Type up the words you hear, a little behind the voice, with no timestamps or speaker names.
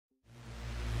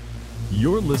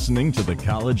You're listening to the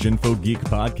College Info Geek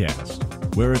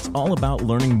Podcast, where it's all about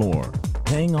learning more,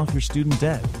 paying off your student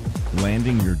debt,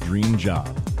 landing your dream job,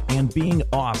 and being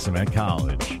awesome at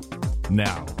college.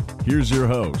 Now, here's your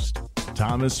host,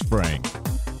 Thomas Frank.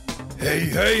 Hey,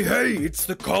 it's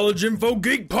the College Info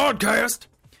Geek Podcast.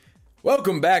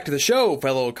 Welcome back to the show,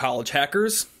 fellow college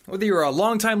hackers. Whether you're a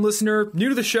longtime listener, new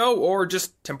to the show, or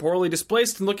just temporally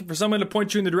displaced and looking for someone to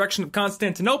point you in the direction of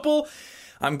Constantinople,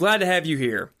 I'm glad to have you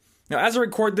here. Now, as I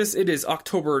record this, it is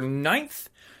October 9th,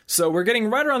 so we're getting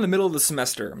right around the middle of the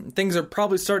semester. Things are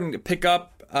probably starting to pick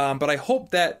up, but I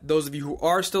hope that those of you who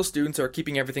are still students are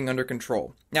keeping everything under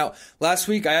control. Now, last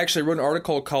week I actually wrote an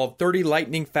article called 30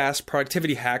 Lightning Fast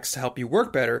Productivity Hacks to Help You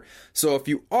Work Better, so if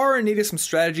you are in need of some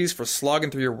strategies for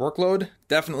slogging through your workload,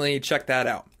 definitely check that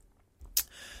out.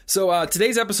 So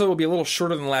today's episode will be a little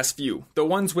shorter than the last few. The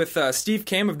ones with Steve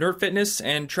Kamb of Nerd Fitness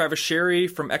and Travis Sherry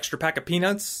from Extra Pack of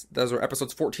Peanuts, those are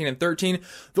episodes 14 and 13,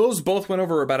 those both went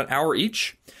over about an hour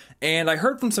each. And I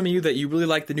heard from some of you that you really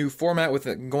like the new format with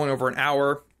it going over an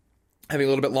hour, having a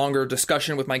little bit longer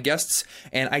discussion with my guests,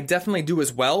 and I definitely do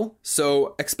as well.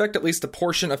 So expect at least a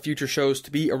portion of future shows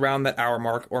to be around that hour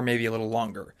mark or maybe a little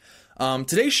longer.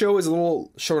 Today's show is a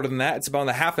little shorter than that. It's about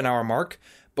the half an hour mark.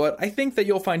 But I think that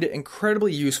you'll find it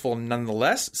incredibly useful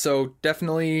nonetheless, so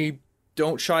definitely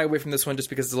don't shy away from this one just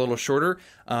because it's a little shorter.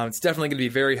 It's definitely going to be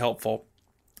very helpful.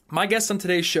 My guest on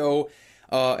today's show,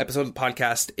 episode of the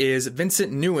podcast, is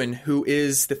Vincent Nguyen, who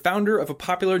is the founder of a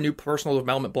popular new personal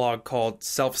development blog called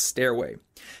Self Stairway.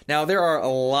 Now, there are a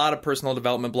lot of personal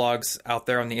development blogs out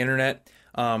there on the internet.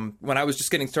 When I was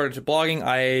just getting started to blogging,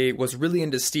 I was really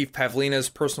into Steve Pavlina's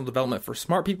Personal Development for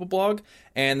Smart People blog,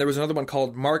 and there was another one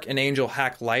called Mark and Angel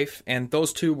Hack Life, and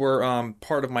those two were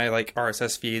part of my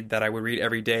RSS feed that I would read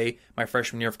every day my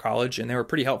freshman year of college, and they were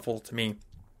pretty helpful to me.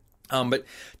 But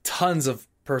tons of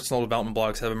personal development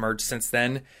blogs have emerged since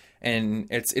then, and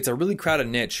it's a really crowded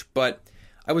niche, but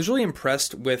I was really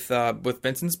impressed with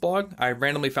Vincent's blog. I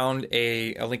randomly found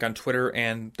a link on Twitter,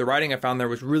 and the writing I found there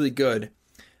was really good.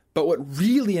 But what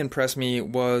really impressed me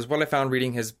was what I found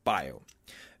reading his bio.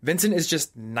 Vincent is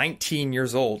just 19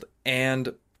 years old,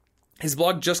 and his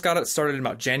blog just got it started in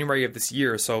about January of this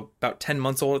year, so about 10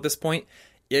 months old at this point,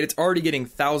 yet it's already getting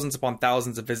thousands upon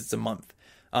thousands of visits a month.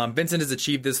 Vincent has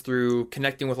achieved this through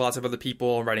connecting with lots of other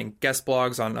people, writing guest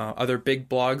blogs on other big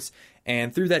blogs,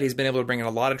 and through that he's been able to bring in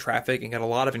a lot of traffic and get a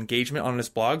lot of engagement on his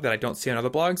blog that I don't see on other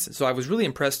blogs, so I was really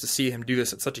impressed to see him do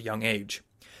this at such a young age.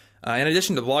 In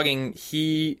addition to blogging,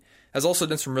 he has also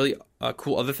done some really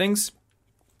cool other things.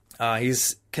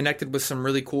 He's connected with some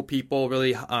really cool people,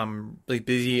 really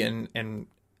busy and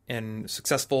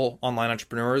successful online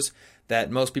entrepreneurs that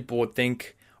most people would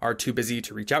think are too busy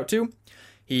to reach out to.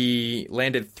 He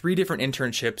landed 3 different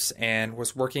internships and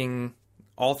was working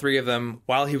all 3 of them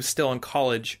while he was still in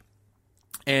college.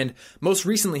 And most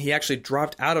recently, he actually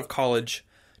dropped out of college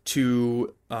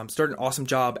to start an awesome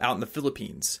job out in the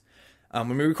Philippines.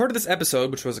 When we recorded this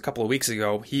episode, which was a couple of weeks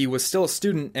ago, he was still a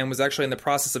student and was actually in the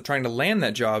process of trying to land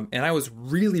that job. And I was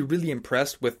really, really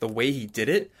impressed with the way he did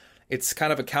it. It's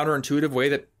kind of a counterintuitive way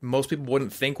that most people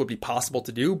wouldn't think would be possible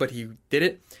to do, but he did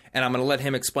it. And I'm going to let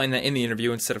him explain that in the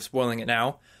interview instead of spoiling it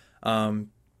now.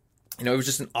 It was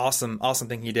just an awesome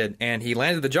thing he did. And he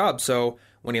landed the job. So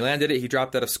when he landed it, he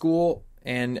dropped out of school.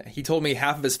 And he told me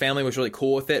half of his family was really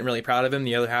cool with it and really proud of him.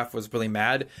 The other half was really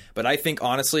mad. But I think,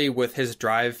 honestly, with his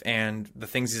drive and the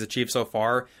things he's achieved so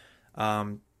far,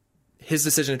 his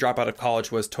decision to drop out of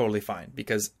college was totally fine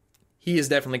because he has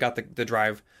definitely got the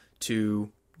drive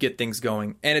to get things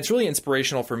going. And it's really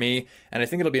inspirational for me, and I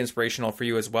think it'll be inspirational for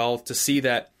you as well, to see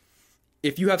that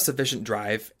if you have sufficient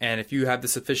drive and if you have the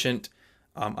sufficient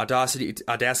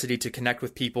audacity to connect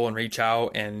with people and reach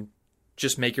out and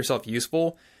just make yourself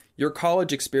useful, your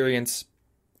college experience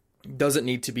doesn't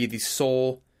need to be the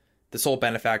sole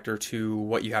benefactor to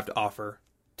what you have to offer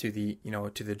to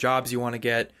the jobs you want to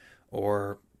get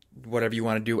or whatever you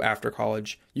want to do after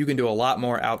college. You can do a lot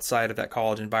more outside of that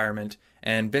college environment,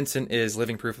 and Vincent is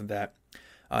living proof of that.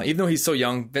 Even though he's so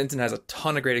young, Vincent has a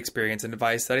ton of great experience and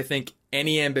advice that I think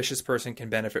any ambitious person can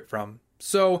benefit from.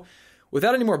 So,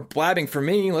 without any more blabbing from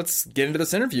me, let's get into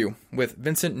this interview with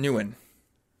Vincent Nguyen.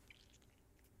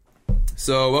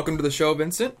 So, welcome to the show,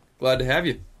 Vincent. Glad to have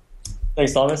you.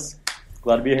 Thanks, Thomas.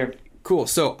 Glad to be here. Cool.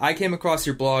 So, I came across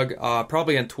your blog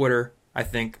probably on Twitter. I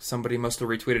think somebody must have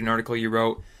retweeted an article you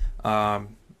wrote.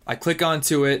 I click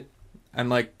onto it. I'm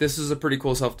like, this is a pretty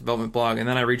cool self-development blog. And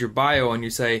then I read your bio and you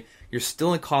say you're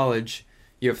still in college.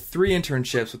 You have 3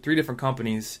 internships with 3 different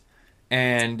companies.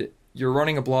 And you're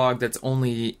running a blog that's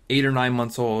only 8 or 9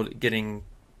 months old, getting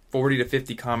 40 to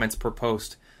 50 comments per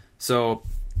post. So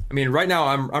I mean, right now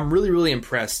I'm really, really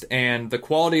impressed, and the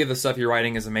quality of the stuff you're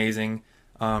writing is amazing.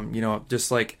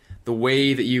 Just like the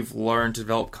way that you've learned to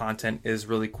develop content is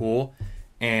really cool.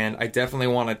 And I definitely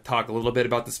want to talk a little bit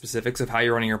about the specifics of how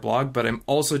you're running your blog, but I'm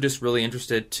also just really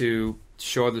interested to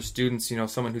show other students,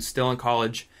 someone who's still in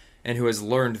college and who has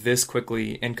learned this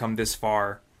quickly and come this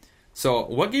far. So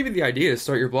what gave you the idea to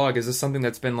start your blog? Is this something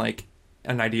that's been like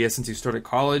an idea since you started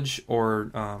college,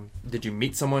 or did you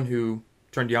meet someone who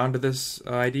turned you on to this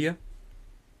idea?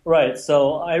 Right.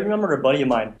 So I remember a buddy of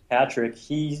mine, Patrick,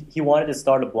 he wanted to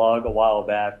start a blog a while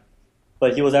back,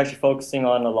 but he was actually focusing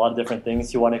on a lot of different things.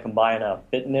 He wanted to combine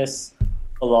fitness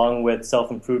along with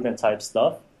self-improvement type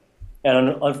stuff.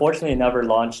 And unfortunately, it never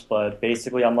launched, but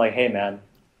basically I'm like, hey, man,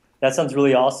 that sounds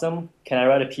really awesome. Can I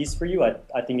write a piece for you?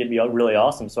 I think it'd be really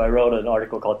awesome. So I wrote an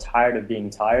article called Tired of Being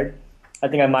Tired. I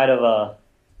think I might have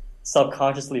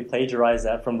subconsciously plagiarized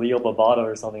that from Leo Babauta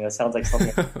or something. That sounds like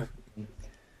something.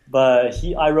 But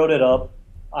I wrote it up.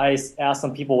 I asked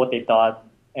some people what they thought,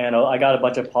 and I got a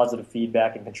bunch of positive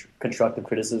feedback and constructive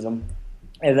criticism.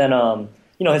 And then,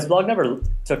 his blog never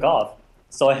took off.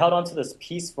 So I held on to this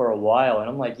piece for a while, and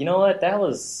I'm like, you know what? That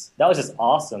was just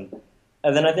awesome.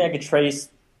 And then I think I could trace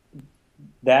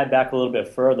that back a little bit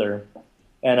further.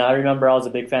 And I remember I was a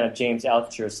big fan of James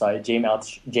Altucher's site,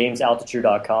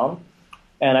 JamesAltucher.com.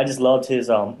 And I just loved his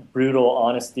brutal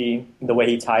honesty, the way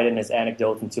he tied in his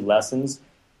anecdotes into lessons.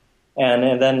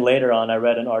 And then later on, I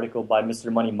read an article by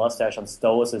Mr. Money Mustache on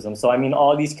Stoicism. So, I mean,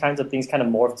 all these kinds of things kind of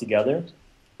morphed together.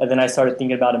 And then I started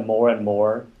thinking about it more and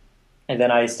more. And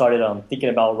then I started thinking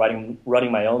about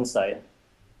running my own site.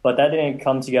 But that didn't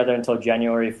come together until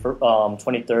January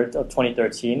 23rd of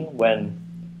 2013, when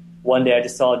one day I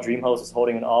just saw DreamHost was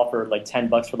holding an offer like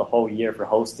 $10 for the whole year for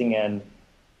hosting and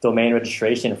domain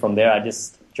registration. From there, I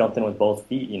just jumped in with both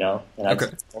feet, and I've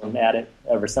been at it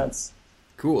ever since.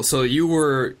 Cool. So you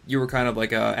were kind of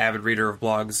like an avid reader of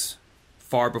blogs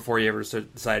far before you ever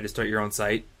decided to start your own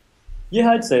site?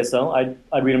 Yeah, I'd say so. I'd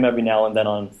read them every now and then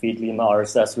on Feedly, my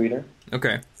RSS reader.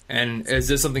 Okay. And is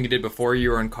this something you did before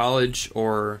you were in college,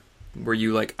 or were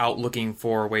you like out looking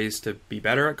for ways to be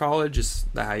better at college? Is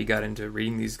that how you got into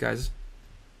reading these guys?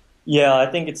 Yeah, I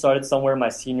think it started somewhere in my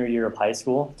senior year of high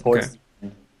school,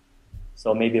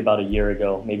 so maybe about a year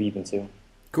ago, maybe even 2.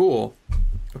 Cool.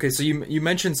 Okay, so you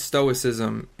mentioned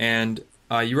Stoicism, and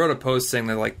you wrote a post saying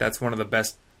that like that's one of the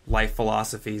best life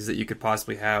philosophies that you could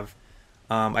possibly have.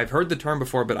 I've heard the term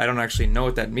before, but I don't actually know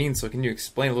what that means. So can you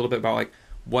explain a little bit about like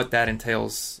what that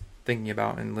entails, thinking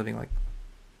about and living like?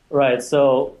 Right.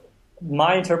 So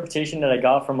my interpretation that I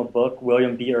got from a book,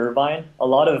 William B. Irvine, a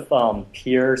lot of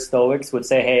peer Stoics would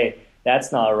say, hey,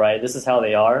 that's not right. This is how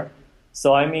they are.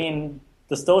 So, I mean,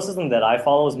 the Stoicism that I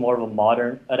follow is more of a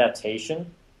modern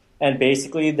adaptation. And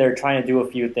basically, they're trying to do a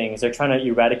few things. They're trying to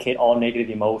eradicate all negative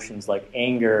emotions like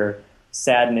anger,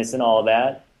 sadness, and all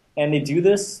that. And they do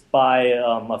this by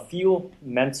a few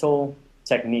mental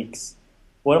techniques.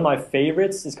 One of my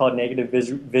favorites is called negative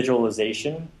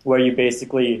visualization, where you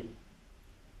basically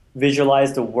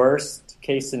visualize the worst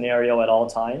case scenario at all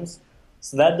times.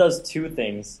 So that does 2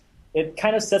 things. It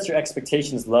kind of sets your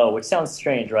expectations low, which sounds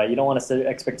strange, right? You don't want to set your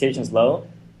expectations low,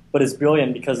 but it's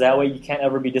brilliant because that way you can't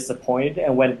ever be disappointed.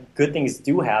 And when good things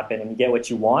do happen and you get what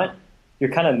you want,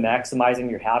 you're kind of maximizing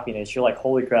your happiness. You're like,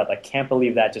 holy crap, I can't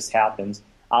believe that just happened.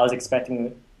 I was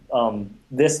expecting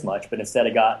this much, but instead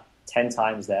I got 10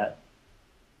 times that.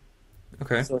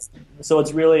 Okay. So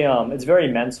it's really, it's very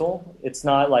mental. It's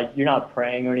not like you're not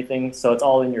praying or anything. So it's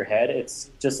all in your head. It's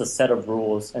just a set of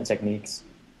rules and techniques.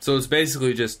 So it's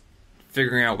basically just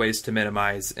figuring out ways to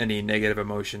minimize any negative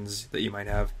emotions that you might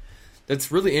have.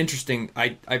 That's really interesting.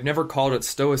 I've never called it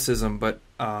Stoicism, but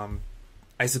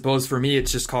I suppose for me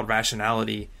it's just called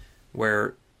rationality,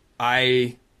 where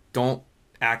I don't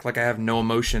act like I have no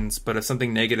emotions, but if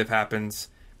something negative happens,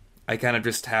 I kind of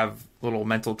just have little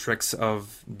mental tricks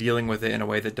of dealing with it in a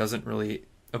way that doesn't really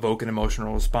evoke an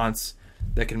emotional response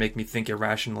that can make me think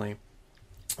irrationally.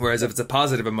 Whereas if it's a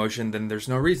positive emotion, then there's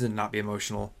no reason to not be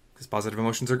emotional, because positive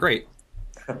emotions are great.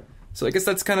 So I guess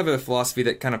that's kind of a philosophy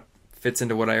that kind of fits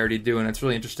into what I already do, and it's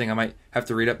really interesting. I might have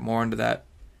to read up more into that.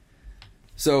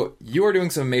 So you are doing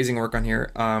some amazing work on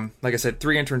here. Like I said,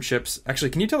 3 internships.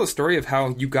 Actually, can you tell the story of how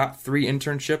you got 3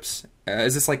 internships?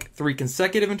 Is this like 3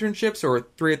 consecutive internships or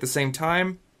 3 at the same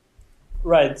time?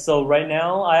 Right. So right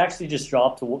now, I actually just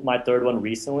dropped my 3rd one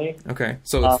recently. Okay.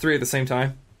 So it's 3 at the same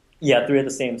time? Yeah, 3 at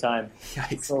the same time.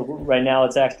 Yikes. So right now,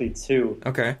 it's actually 2.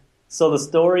 Okay. So the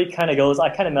story kind of goes,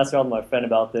 I kind of messed around with my friend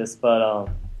about this, but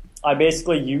I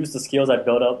basically used the skills I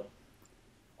built up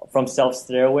from Self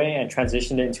Stairway and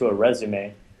transitioned it into a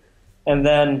resume. And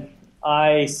then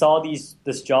I saw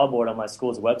this job board on my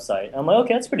school's website. I'm like,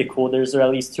 okay, that's pretty cool. There's at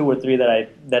least 2 or 3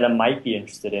 that I might be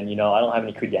interested in. I don't have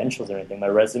any credentials or anything. My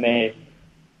resume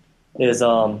is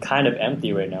kind of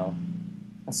empty right now.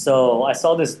 So I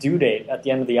saw this due date at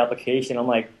the end of the application. I'm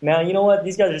like, man, you know what?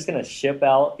 These guys are just gonna ship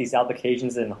out these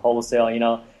applications in wholesale,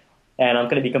 and I'm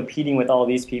gonna be competing with all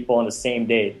these people on the same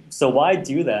date. So why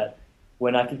do that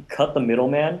when I could cut the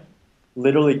middleman?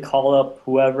 Literally call up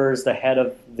whoever's the head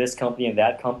of this company and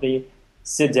that company,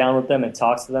 sit down with them and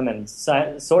talk to them and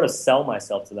sort of sell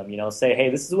myself to them, say, hey,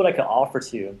 this is what I could offer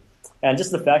to you. And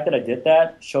just the fact that I did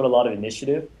that showed a lot of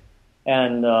initiative.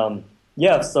 And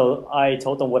so I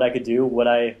told them what I could do, what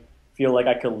I feel like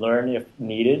I could learn if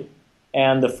needed.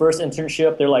 And the first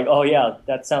internship, they're like, oh yeah,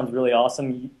 that sounds really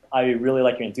awesome. I really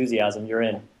like your enthusiasm. You're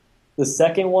in. The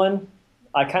second one,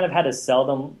 I kind of had to sell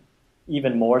them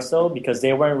even more so because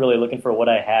they weren't really looking for what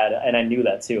I had, and I knew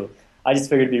that too. I just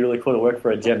figured it'd be really cool to work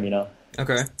for a gym,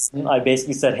 Okay. I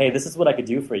basically said, hey, this is what I could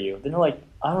do for you. Then they're like,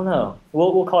 I don't know.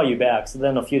 We'll call you back. So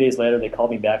then a few days later, they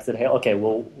called me back and said, hey, okay,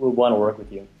 we'll want to work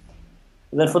with you.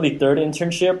 And then for the third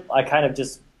internship, I kind of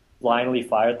just blindly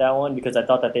fired that one because I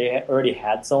thought that they already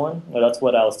had someone. Well, that's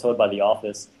what I was told by the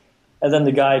office. And then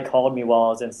the guy called me while I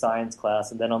was in science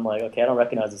class, and then I'm like, okay, I don't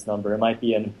recognize this number. It might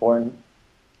be an important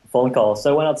phone call.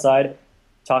 So I went outside,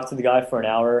 talked to the guy for an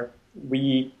hour.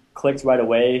 We clicked right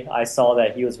away. I saw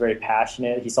that he was very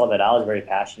passionate. He saw that I was very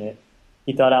passionate.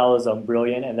 He thought I was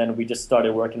brilliant, and then we just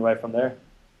started working right from there.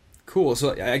 Cool.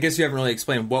 So I guess you haven't really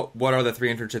explained what are the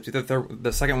 3 internships.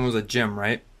 The second one was a gym,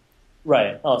 right?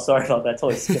 Right. Oh, sorry about that.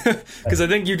 Totally skipped. Because I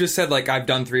think you just said, like, I've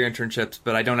done 3 internships,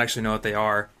 but I don't actually know what they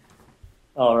are.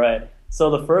 All right. So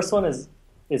the first one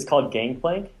is called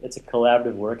Gangplank. It's a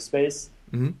collaborative workspace.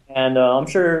 Mm-hmm. And I'm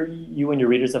sure you and your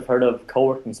readers have heard of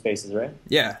co-working spaces, right?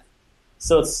 Yeah.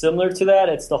 So it's similar to that.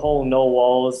 It's the whole no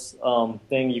walls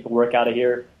thing. You can work out of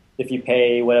here if you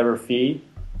pay whatever fee.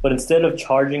 But instead of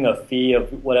charging a fee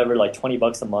of whatever, like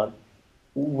 $20 a month,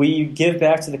 we give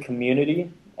back to the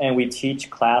community and we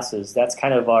teach classes. That's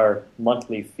kind of our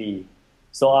monthly fee.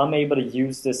 So I'm able to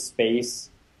use this space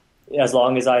as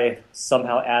long as I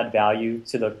somehow add value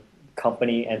to the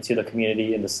company and to the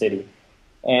community in the city.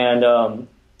 And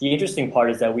the interesting part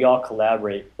is that we all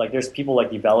collaborate. Like there's people like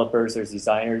developers, there's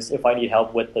designers. If I need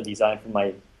help with the design for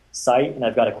my site and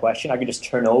I've got a question, I can just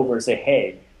turn over and say,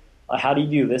 hey, how do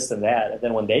you do this and that? And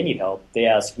then when they need help, they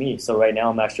ask me. So right now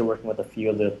I'm actually working with a few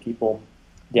of the people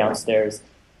downstairs.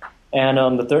 And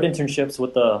the third internship's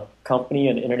with a company,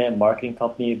 an internet marketing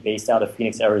company based out of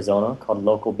Phoenix, Arizona called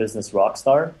Local Business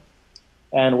Rockstar.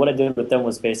 And what I did with them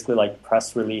was basically like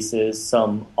press releases,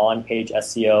 some on-page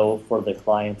SEO for the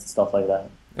clients, stuff like that.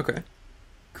 Okay,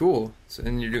 cool. So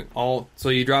and you're doing so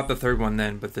you dropped the third one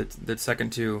then, but the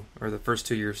second 2 or the first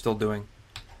 2 you're still doing.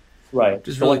 Right. Which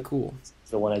is really cool.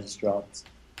 The one I just dropped.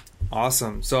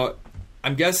 Awesome. So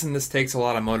I'm guessing this takes a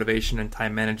lot of motivation and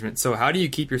time management. So how do you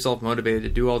keep yourself motivated to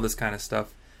do all this kind of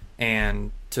stuff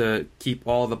and to keep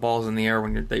all the balls in the air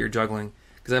that you're juggling?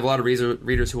 Because I have a lot of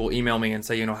readers who will email me and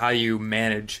say, how do you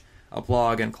manage a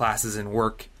blog and classes and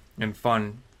work and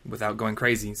fun without going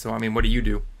crazy? So, what do you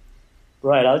do?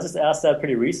 Right. I was just asked that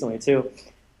pretty recently, too.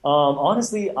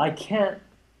 Honestly, I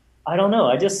don't know.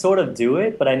 I just sort of do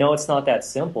it, but I know it's not that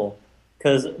simple.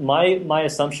 Because my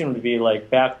assumption would be, like,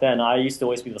 back then, I used to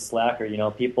always be the slacker.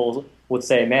 People would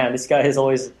say, man, this guy is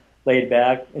always laid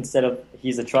back instead of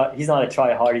he's not a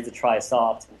try hard, he's a try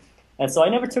soft. And so I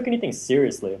never took anything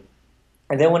seriously.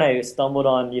 And then when I stumbled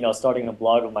on, starting a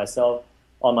blog of myself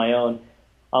on my own,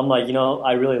 I'm like,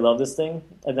 I really love this thing.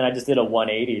 And then I just did a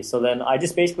 180. So then I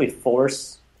just basically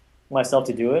force myself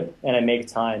to do it, and I make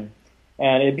time.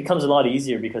 And it becomes a lot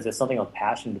easier because it's something I'm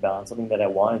passionate about and something that I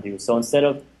want to do. So instead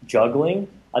of juggling,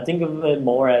 I think of it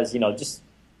more as, just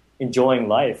enjoying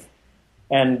life.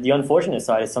 And the unfortunate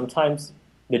side is sometimes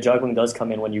the juggling does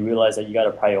come in when you realize that you got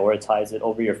to prioritize it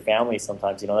over your family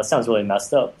sometimes. That sounds really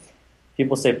messed up.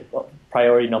 People say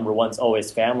priority number 1 is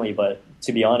always family, but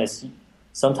to be honest,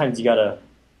 sometimes you got to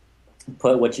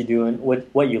put what you do and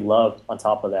what you love on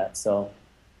top of that. So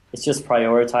it's just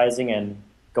prioritizing and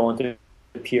going through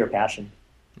pure passion.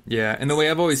 Yeah, and the way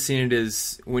I've always seen it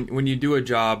is when you do a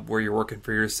job where you're working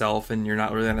for yourself and you're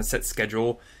not really on a set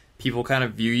schedule, people kind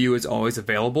of view you as always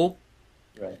available.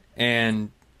 Right.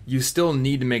 And you still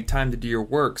need to make time to do your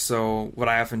work. So what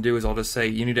I often do is I'll just say,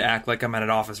 you need to act like I'm at an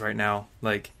office right now.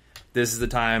 Like, this is the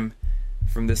time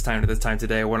from this time to this time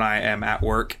today when I am at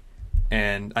work,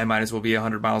 and I might as well be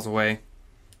 100 miles away.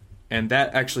 And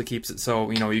that actually keeps it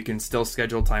so, you can still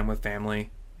schedule time with family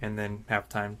and then have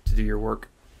time to do your work.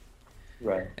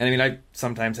 Right. And I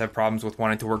sometimes have problems with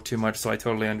wanting to work too much, so I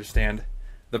totally understand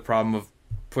the problem of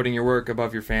putting your work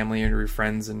above your family and your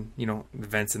friends and,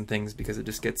 events and things, because it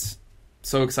just gets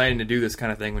so exciting to do this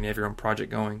kind of thing when you have your own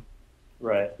project going.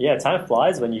 Right. Yeah, time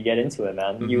flies when you get into it,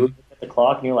 man. You look at the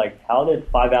clock and you're like, how did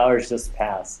 5 hours just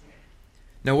pass?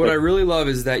 Now, what I really love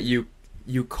is that you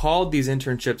called these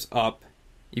internships up,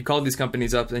 you called these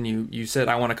companies up, and you said,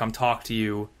 I want to come talk to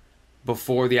you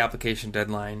before the application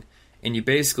deadline. And you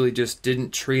basically just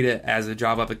didn't treat it as a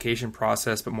job application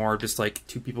process, but more just like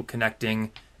two people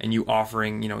connecting and you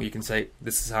offering, you can say,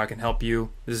 this is how I can help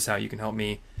you, this is how you can help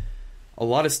me. A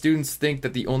lot of students think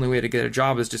that the only way to get a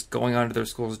job is just going onto their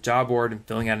school's job board and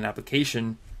filling out an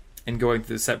application and going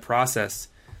through the set process.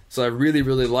 So I really,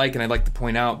 really like, and I'd like to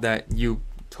point out that you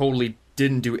totally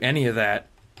didn't do any of that,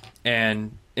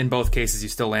 and in both cases you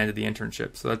still landed the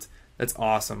internship. So that's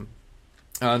awesome.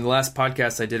 In the last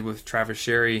podcast I did with Travis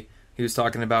Sherry, he was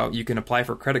talking about you can apply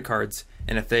for credit cards,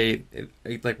 and if they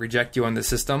reject you on the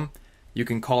system, you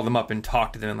can call them up and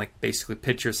talk to them and basically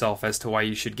pitch yourself as to why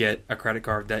you should get a credit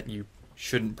card that you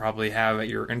shouldn't probably have at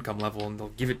your income level, and they'll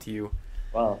give it to you.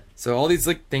 Wow. So all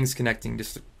these things connecting,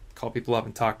 just to call people up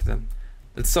and talk to them.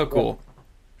 That's so cool.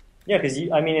 Yeah, because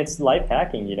it's life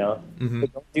hacking, Mm-hmm.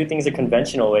 Don't do things a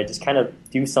conventional way. Just kind of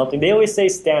do something. They always say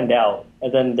stand out,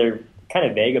 and then they're kind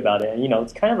of vague about it. And,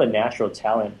 it's kind of a natural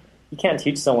talent. You can't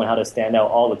teach someone how to stand out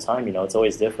all the time, it's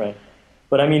always different.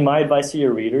 But my advice to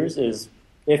your readers is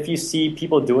if you see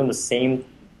people doing the same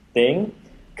thing,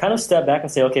 kind of step back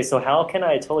and say, okay, so how can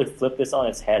I totally flip this on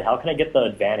its head? How can I get the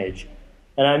advantage?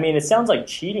 And it sounds like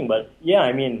cheating, but yeah,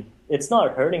 it's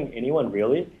not hurting anyone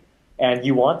really. And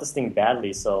you want this thing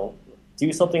badly, so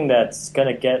do something that's going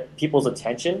to get people's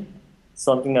attention,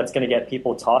 something that's going to get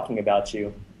people talking about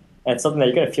you, and something that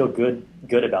you're going to feel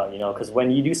good about, because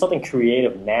when you do something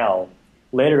creative now,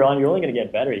 later on, you're only going to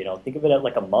get better, Think of it as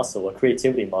like a muscle, a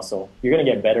creativity muscle. You're going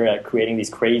to get better at creating these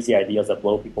crazy ideas that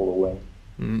blow people away.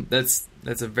 That's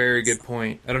a very good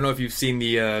point. I don't know if you've seen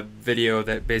the video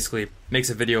that basically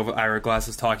makes a video of what Ira Glass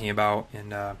is talking about,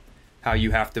 and how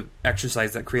you have to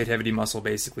exercise that creativity muscle,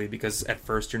 basically, because at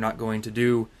first you're not going to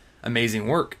do amazing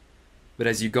work. But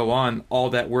as you go on, all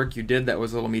that work you did that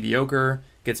was a little mediocre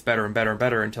gets better and better and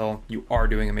better until you are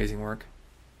doing amazing work.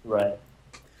 Right.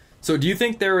 So do you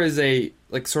think there is a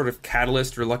sort of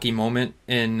catalyst or lucky moment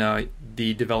in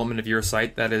the development of your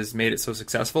site that has made it so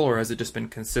successful, or has it just been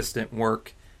consistent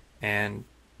work and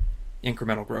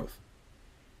incremental growth?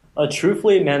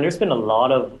 Truthfully, man, there's been a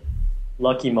lot of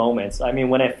lucky moments.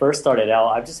 When I first started out,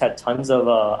 I've just had tons of,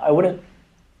 I want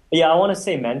to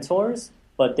say mentors,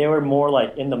 but they were more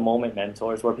in the moment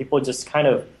mentors where people just kind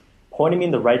of pointed me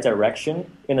in the right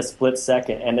direction in a split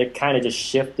second, and it kind of just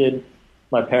shifted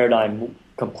my paradigm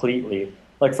completely.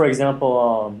 For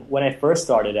example, when I first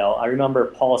started out, I remember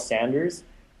Paul Sanders.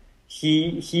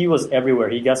 He was everywhere.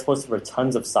 He guest posted for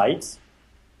tons of sites.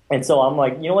 And so I'm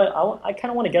like, you know what? I kind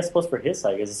of want to guest post for his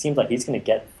site because it seems like he's going to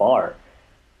get far.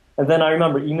 And then I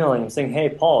remember emailing him saying, hey,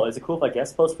 Paul, is it cool if I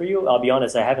guest post for you? I'll be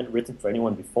honest, I haven't written for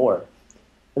anyone before.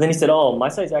 And then he said, oh, my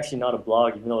site's actually not a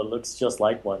blog, even though it looks just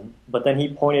like one. But then he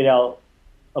pointed out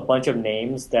a bunch of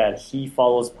names that he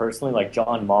follows personally, like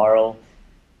John Morrow,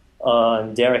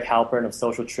 and Derek Halpern of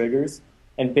Social Triggers,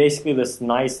 and basically this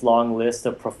nice long list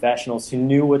of professionals who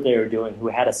knew what they were doing, who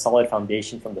had a solid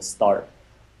foundation from the start.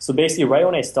 So basically, right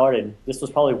when I started, this was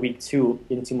probably week 2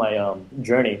 into my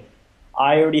journey,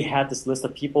 I already had this list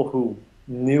of people who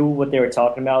knew what they were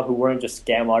talking about, who weren't just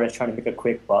scam artists trying to make a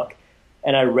quick buck,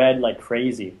 and I read like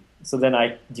crazy. So then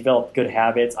I developed good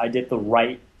habits. I did the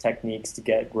right techniques to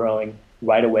get growing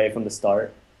right away from the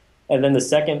start. And then the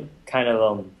second kind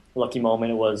of lucky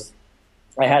moment was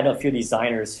I had a few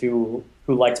designers who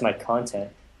liked my content.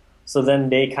 So then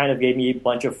they kind of gave me a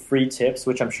bunch of free tips,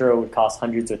 which I'm sure would cost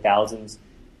hundreds or thousands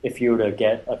if you were to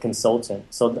get a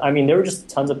consultant. So, there were just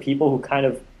tons of people who kind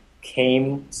of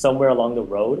came somewhere along the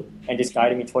road and just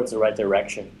guided me towards the right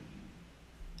direction.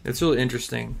 It's really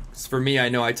interesting. For me, I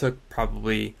know I took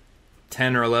probably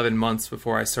 10 or 11 months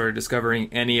before I started discovering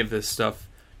any of this stuff.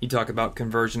 You talk about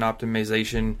conversion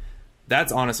optimization.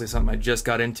 That's honestly something I just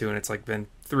got into, and it's been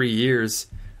 3 years.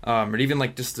 Or even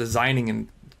just designing and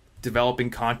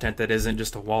developing content that isn't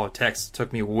just a wall of text. It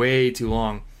took me way too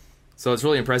long. So it's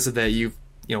really impressive that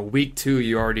week 2,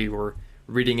 you already were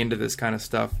reading into this kind of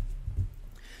stuff.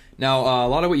 Now, a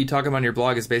lot of what you talk about on your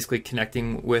blog is basically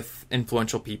connecting with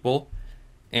influential people,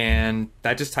 and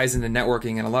that just ties into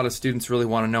networking, and a lot of students really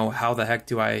want to know, how the heck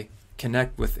do I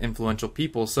connect with influential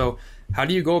people? So how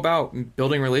do you go about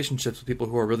building relationships with people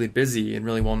who are really busy and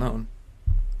really well known?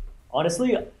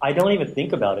 Honestly, I don't even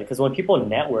think about it, because when people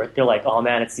network, they're like, oh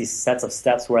man, it's these sets of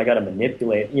steps where I got to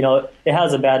manipulate. It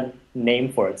has a bad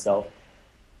name for itself.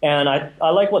 And I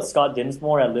like what Scott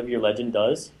Dinsmore at Live Your Legend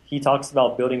does. He talks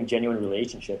about building genuine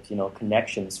relationships,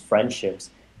 connections, friendships.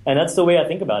 And that's the way I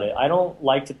think about it. I don't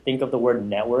like to think of the word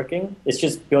networking. It's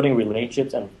just building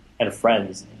relationships and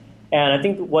friends. And I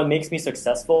think what makes me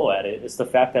successful at it is the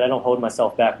fact that I don't hold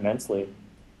myself back mentally.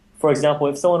 For example,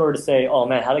 if someone were to say, oh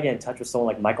man, how do I get in touch with someone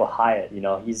like Michael Hyatt?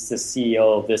 He's the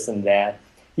CEO of this and that.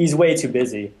 He's way too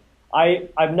busy.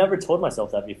 I've never told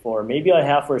myself that before. Maybe I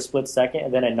have for a split second,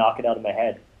 and then I knock it out of my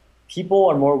head. People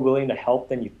are more willing to help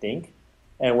than you think.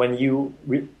 And when you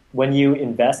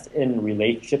invest in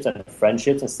relationships and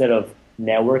friendships instead of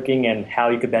networking and how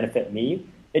you could benefit me,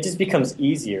 it just becomes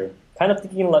easier. Kind of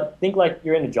think like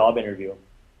you're in a job interview.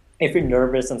 If you're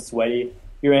nervous and sweaty,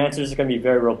 your answers are going to be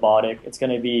very robotic. It's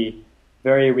going to be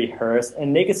very rehearsed,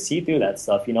 and they can see through that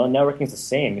stuff. Networking's the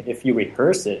same. If you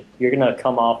rehearse it, you're going to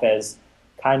come off as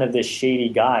kind of this shady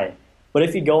guy. But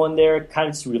if you go in there, kind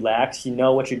of just relax, you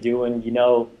know what you're doing, you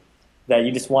know that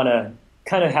you just want to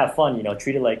kind of have fun,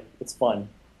 treat it like it's fun.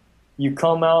 You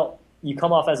come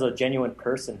off as a genuine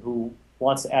person who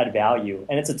wants to add value,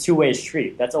 and it's a two-way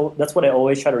street. That's what I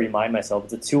always try to remind myself.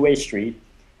 It's a two-way street,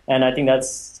 and I think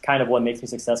that's kind of what makes me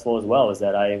successful as well, is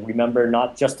that I remember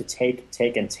not just to take,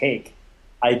 and take.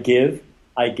 I give.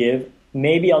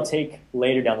 Maybe I'll take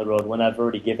later down the road when I've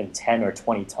already given 10 or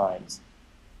 20 times.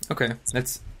 Okay,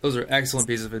 those are excellent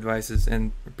pieces of advice. It's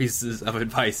kind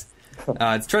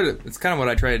of what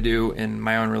I try to do in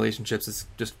my own relationships, is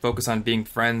just focus on being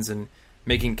friends and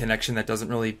making connection that doesn't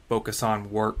really focus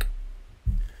on work.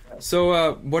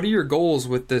 So what are your goals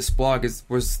with this blog?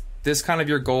 Was this kind of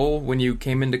your goal when you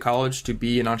came into college, to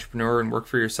be an entrepreneur and work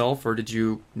for yourself, or did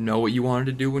you know what you wanted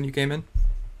to do when you came in?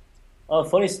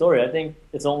 Funny story. I think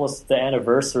it's almost the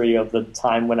anniversary of the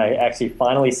time when I actually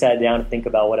finally sat down to think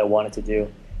about what I wanted to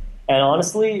do. And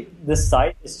honestly, this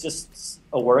site is just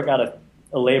a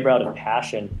labor out of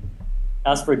passion.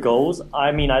 As for goals,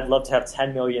 I mean, I'd love to have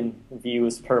 10 million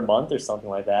views per month or something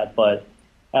like that. But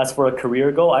as for a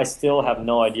career goal, I still have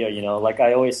no idea. Like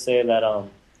I always say that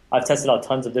I've tested out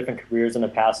tons of different careers in the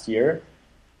past year,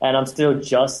 and I'm still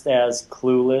just as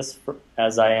clueless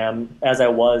as I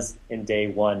was in day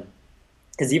one.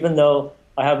 Because even though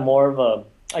I have more of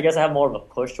a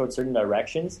push towards certain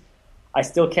directions, I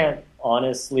still can't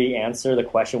honestly answer the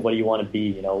question, what do you want to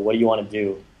be? What do you want to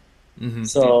do? Mm-hmm.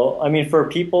 So, I mean, for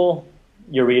people,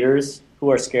 your readers who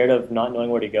are scared of not knowing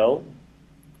where to go,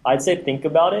 I'd say think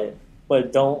about it,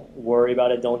 but don't worry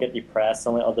about it. Don't get depressed.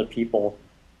 Don't let other people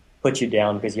put you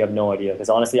down because you have no idea. Because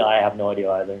honestly, I have no idea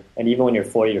either. And even when you're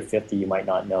 40 or 50, you might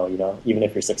not know, even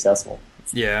if you're successful.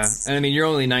 Yeah. And I mean, you're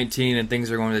only 19 and things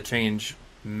are going to change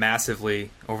massively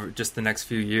over just the next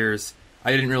few years. I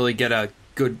didn't really get a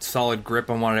good solid grip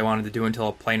on what I wanted to do until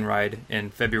a plane ride in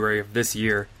February of this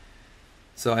year.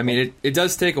 So, I mean, it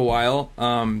does take a while.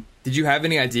 Did you have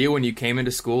any idea when you came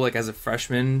into school, like as a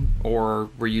freshman, or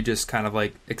were you just kind of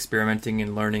like experimenting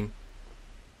and learning?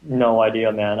 No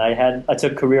idea, man. I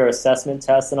took career assessment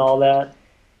tests and all that.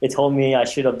 It told me I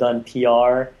should have done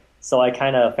PR, so I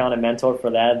kind of found a mentor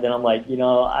for that. Then I'm like,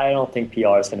 I don't think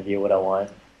PR is going to be what I want.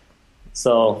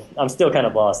 So I'm still kind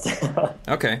of lost.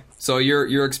 Okay. So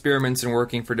your experiments and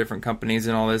working for different companies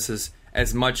and all this is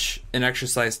as much an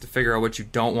exercise to figure out what you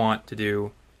don't want to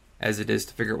do as it is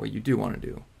to figure out what you do want to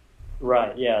do.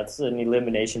 Right. Yeah. It's an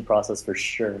elimination process for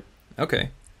sure. Okay.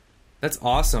 That's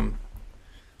awesome.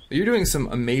 You're doing some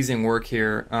amazing work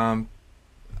here. I'm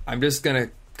just going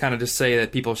to kind of just say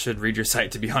that people should read your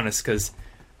site, to be honest, because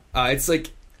it's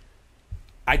like,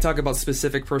 I talk about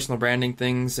specific personal branding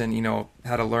things and,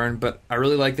 how to learn, but I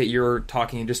really like that you're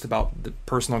talking just about the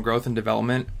personal growth and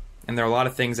development. And there are a lot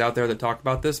of things out there that talk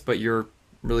about this, but you're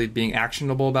really being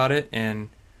actionable about it and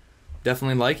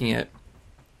definitely liking it.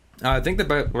 I think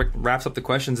that wraps up the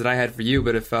questions that I had for you,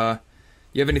 but if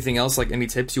you have anything else, like any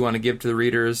tips you want to give to the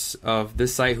readers of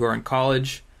this site who are in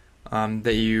college,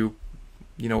 that you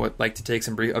would like to take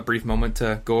a brief moment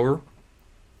to go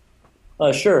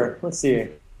over? Sure. Let's see.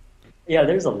 Yeah,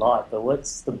 there's a lot, but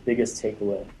what's the biggest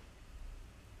takeaway?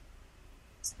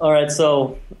 All right,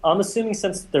 so I'm assuming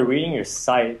since they're reading your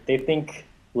site, they think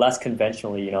less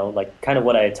conventionally, like kind of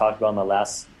what I talked about in my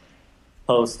last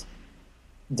post.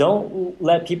 Don't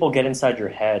let people get inside your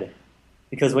head.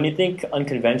 Because when you think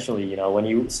unconventionally, when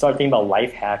you start thinking about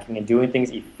life hacking and doing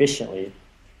things efficiently,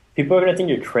 people are going to think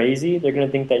you're crazy. They're going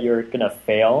to think that you're going to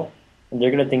fail. And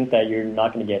they're going to think that you're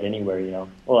not going to get anywhere,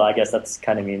 Well, I guess that's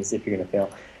kind of means if you're going to fail.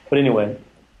 But anyway,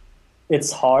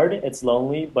 it's hard, it's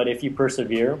lonely, but if you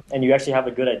persevere and you actually have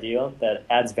a good idea that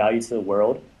adds value to the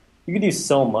world, you can do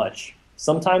so much.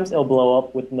 Sometimes it'll blow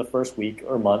up within the first week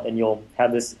or month and you'll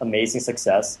have this amazing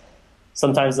success.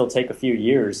 Sometimes it'll take a few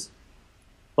years.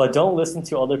 But don't listen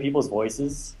to other people's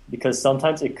voices because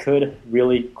sometimes it could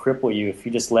really cripple you if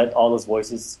you just let all those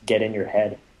voices get in your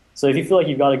head. So if you feel like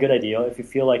you've got a good idea, if you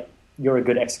feel like you're a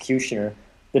good executioner,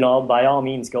 then by all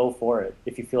means go for it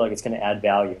if you feel like it's going to add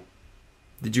value.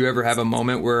 Did you ever have a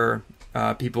moment where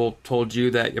people told you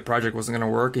that your project wasn't going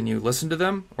to work and you listened to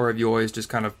them? Or have you always just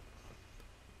kind of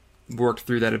worked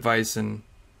through that advice and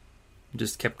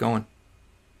just kept going?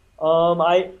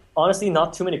 I honestly,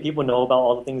 not too many people know about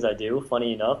all the things I do.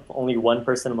 Funny enough, only one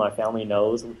person in my family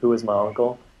knows, who is my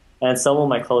uncle, and some of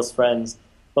my close friends.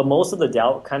 But most of the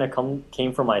doubt kind of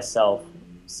came from myself.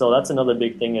 So that's another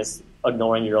big thing, is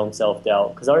ignoring your own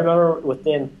self-doubt. Because I remember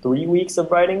within 3 weeks of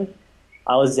writing,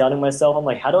 I was doubting myself. I'm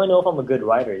like, how do I know if I'm a good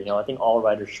writer? You know, I think all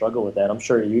writers struggle with that. I'm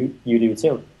sure you do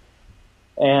too.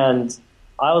 And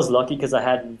I was lucky because I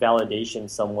had validation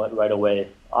somewhat right away.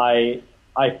 I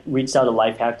reached out to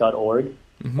lifehack.org,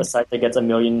 a site that gets 1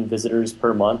 million visitors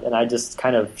per month, and I just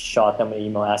kind of shot them an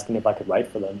email asking if I could write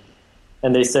for them.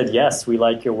 And they said, yes, we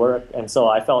like your work. And so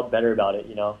I felt better about it,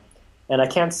 you know. And I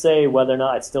can't say whether or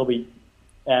not I'd still be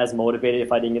as motivated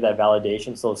if I didn't get that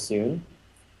validation so soon.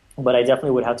 But I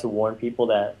definitely would have to warn people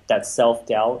that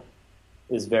self-doubt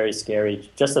is very scary,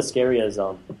 just as scary as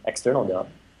external doubt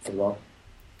as well.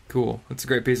 Cool. That's a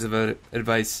great piece of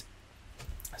advice.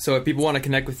 So if people want to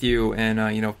connect with you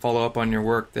and follow up on your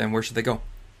work, then where should they go?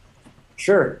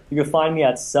 Sure. You can find me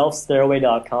at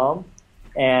selfstairway.com.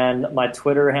 And my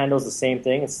Twitter handle is the same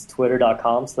thing. It's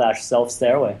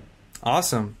twitter.com/selfstairway.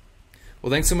 Awesome.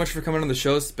 Well, thanks so much for coming on the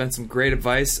show. It's been some great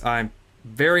advice. I'm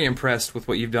very impressed with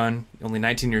what you've done. Only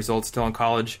 19 years old, still in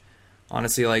college.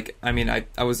 Honestly, I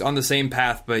was on the same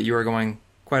path, but you were going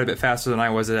quite a bit faster than I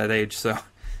was at that age. So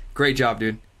great job,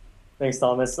 dude. Thanks,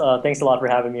 Thomas. Thanks a lot for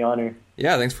having me on here.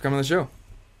 Yeah, thanks for coming on the show.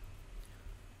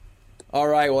 All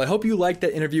right. Well, I hope you liked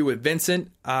that interview with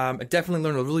Vincent. I definitely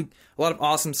learned a lot of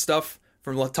awesome stuff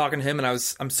from talking to him, and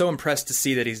I'm so impressed to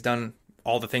see that he's done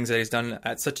all the things that he's done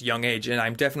at such a young age, and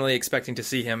I'm definitely expecting to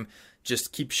see him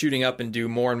just keep shooting up and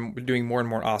doing more and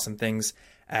more awesome things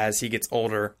as he gets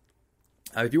older.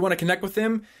 If you want to connect with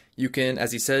him, you can,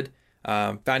 as he said,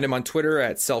 find him on Twitter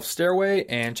at Self Stairway,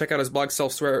 and check out his blog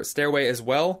Self Stairway as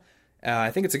well. I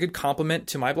think it's a good complement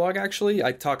to my blog, actually.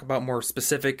 I talk about more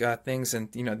specific things, and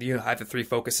I have the 3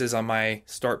 focuses on my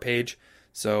start page,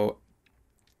 so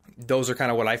those are kind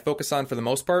of what I focus on for the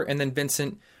most part. And then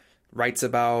Vincent writes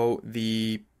about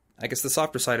the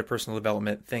softer side of personal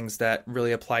development, things that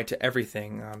really apply to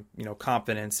everything,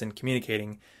 confidence and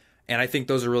communicating. And I think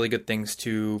those are really good things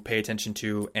to pay attention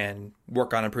to and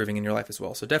work on improving in your life as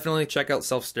well. So definitely check out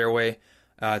Self Stairway.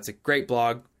 It's a great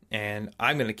blog, and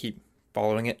I'm going to keep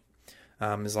following it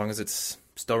as long as it's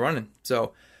still running.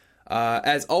 So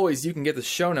as always, you can get the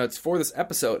show notes for this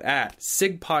episode at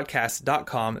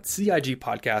sigpodcast.com,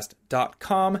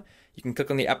 CIGpodcast.com. You can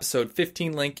click on the episode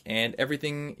 15 link, and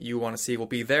everything you want to see will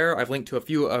be there. I've linked to a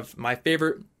few of my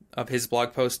favorite of his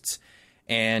blog posts,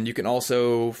 and you can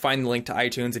also find the link to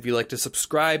iTunes if you'd like to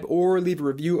subscribe or leave a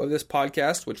review of this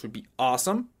podcast, which would be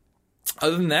awesome.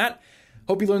 Other than that,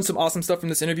 hope you learned some awesome stuff from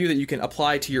this interview that you can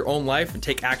apply to your own life and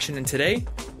take action in today,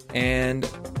 and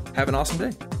have an awesome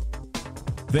day.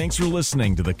 Thanks for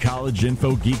listening to the College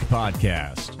Info Geek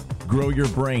Podcast. Grow your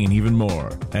brain even more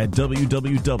at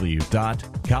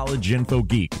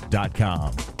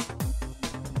www.collegeinfogeek.com.